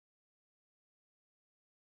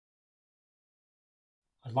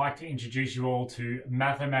I'd like to introduce you all to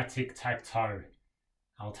Mathematic-tac-toe.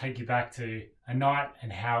 I'll take you back to a night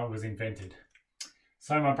and how it was invented.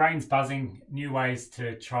 So my brain's buzzing, new ways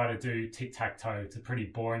to try to do tic-tac-toe. It's a pretty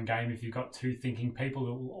boring game. If you've got two thinking people,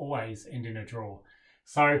 it will always end in a draw.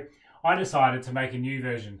 So I decided to make a new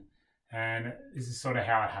version, and this is sort of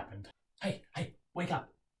how it happened. Hey, wake up,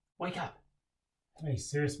 wake up. Are you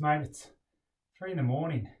serious, mate? It's 3 in the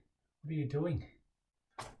morning. What are you doing?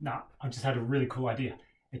 Nah, I just had a really cool idea.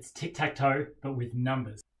 It's tic-tac-toe, but with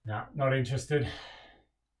numbers. Nah, not interested.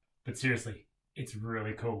 But seriously, it's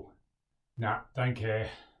really cool. Nah, don't care.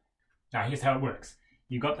 Now, here's how it works.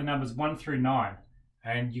 You've got the numbers 1 through 9,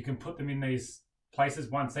 and you can put them in these places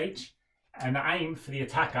once each. And the aim for the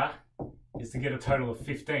attacker is to get a total of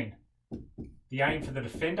 15. The aim for the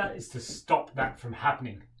defender is to stop that from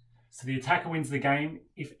happening. So the attacker wins the game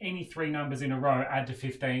if any 3 numbers in a row add to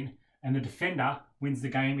 15, and the defender wins the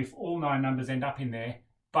game if all 9 numbers end up in there,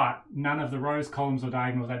 but none of the rows, columns, or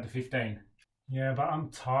diagonals add to 15. Yeah, but I'm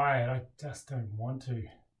tired. I just don't want to.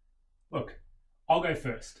 Look, I'll go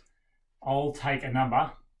first. I'll take a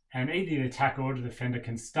number, and either the attacker or the defender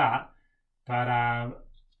can start, but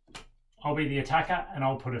I'll be the attacker, and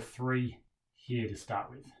I'll put a 3 here to start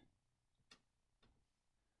with.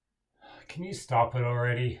 Can you stop it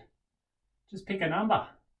already? Just pick a number.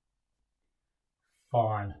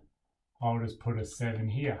 Fine. I'll just put a 7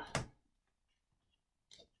 here.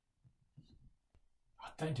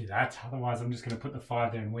 Don't do that, otherwise I'm just going to put the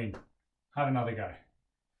 5 there and win. Have another go.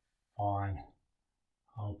 Fine.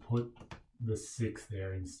 I'll put the 6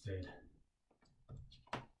 there instead.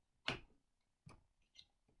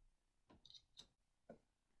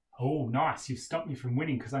 Oh, nice. You've stopped me from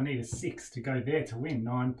winning because I need a 6 to go there to win.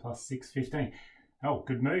 9 plus 6, 15. Oh,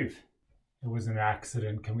 good move. It was an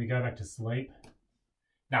accident. Can we go back to sleep?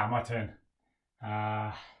 Nah, my turn.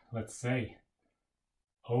 Let's see.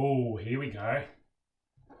 Oh, here we go.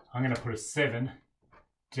 I'm going to put a 7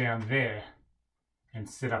 down there and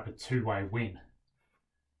set up a 2-way win.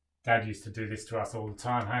 Dad used to do this to us all the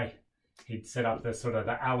time, hey? He'd set up the sort of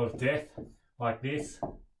the L of death like this.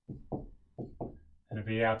 And it'd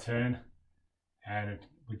be our turn. And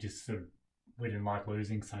we just sort of, we didn't like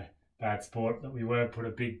losing, so bad sport that we were, put a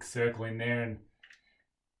big circle in there. And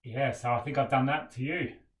yeah, so I think I've done that to you.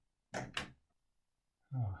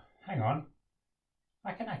 Oh, hang on.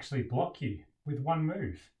 I can actually block you with one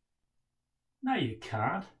move. No, you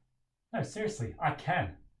can't. No, seriously, I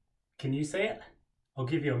can. Can you see it? I'll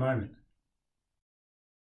give you a moment.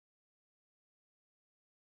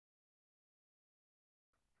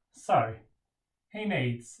 So, he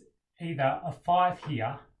needs either a 5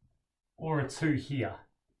 here or a 2 here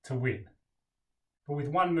to win. But with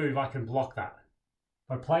one move, I can block that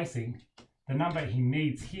by placing the number he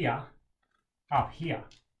needs here up here.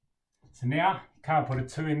 So now, you can't put a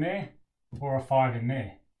 2 in there or a 5 in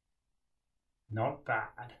there. Not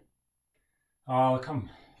bad. Oh, look, I'm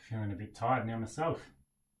feeling a bit tired now myself.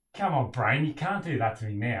 Come on, brain, you can't do that to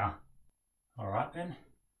me now. Alright then.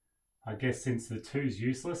 I guess since the 2's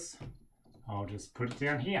useless, I'll just put it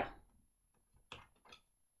down here.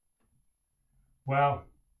 Well,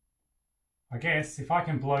 I guess if I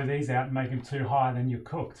can blow these out and make them too high, then you're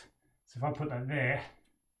cooked. So if I put that there,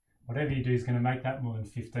 whatever you do is going to make that more than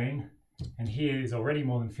 15. And here is already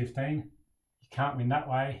more than 15. You can't win that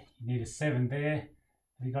way. You need a 7 there.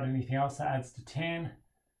 Have you got anything else that adds to 10?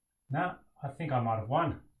 No, I think I might have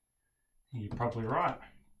won. You're probably right.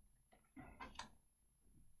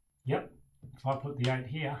 Yep, if I put the 8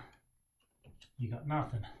 here, you got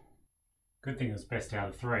nothing. Good thing it was best out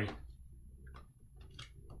of 3.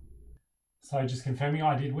 So just confirming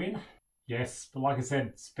I did win? Yes, but like I said,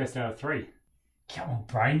 it's best out of 3. Come on,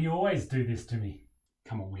 brain, you always do this to me.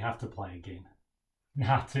 Come on, we have to play again.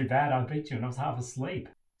 Nah, too bad, I beat you and I was half asleep.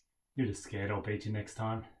 You're just scared I'll beat you next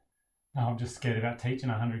time. No, I'm just scared about teaching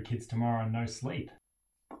 100 kids tomorrow and no sleep.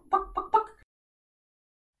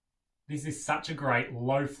 This is such a great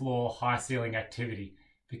low floor, high ceiling activity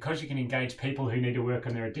because you can engage people who need to work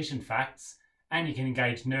on their addition facts, and you can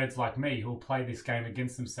engage nerds like me who will play this game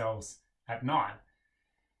against themselves at night.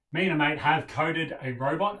 Me and a mate have coded a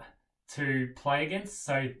robot to play against,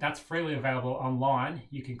 so that's freely available online.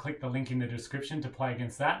 You can click the link in the description to play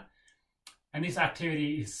against that. And this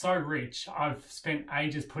activity is so rich. I've spent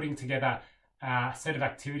ages putting together a set of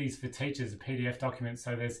activities for teachers, a PDF document.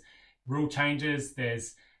 So there's rule changes,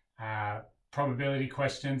 there's probability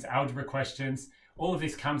questions, algebra questions. All of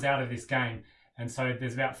this comes out of this game. And so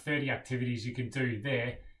there's about 30 activities you can do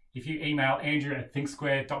there. If you email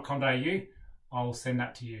andrew@thinksquare.com.au, I'll send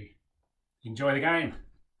that to you. Enjoy the game.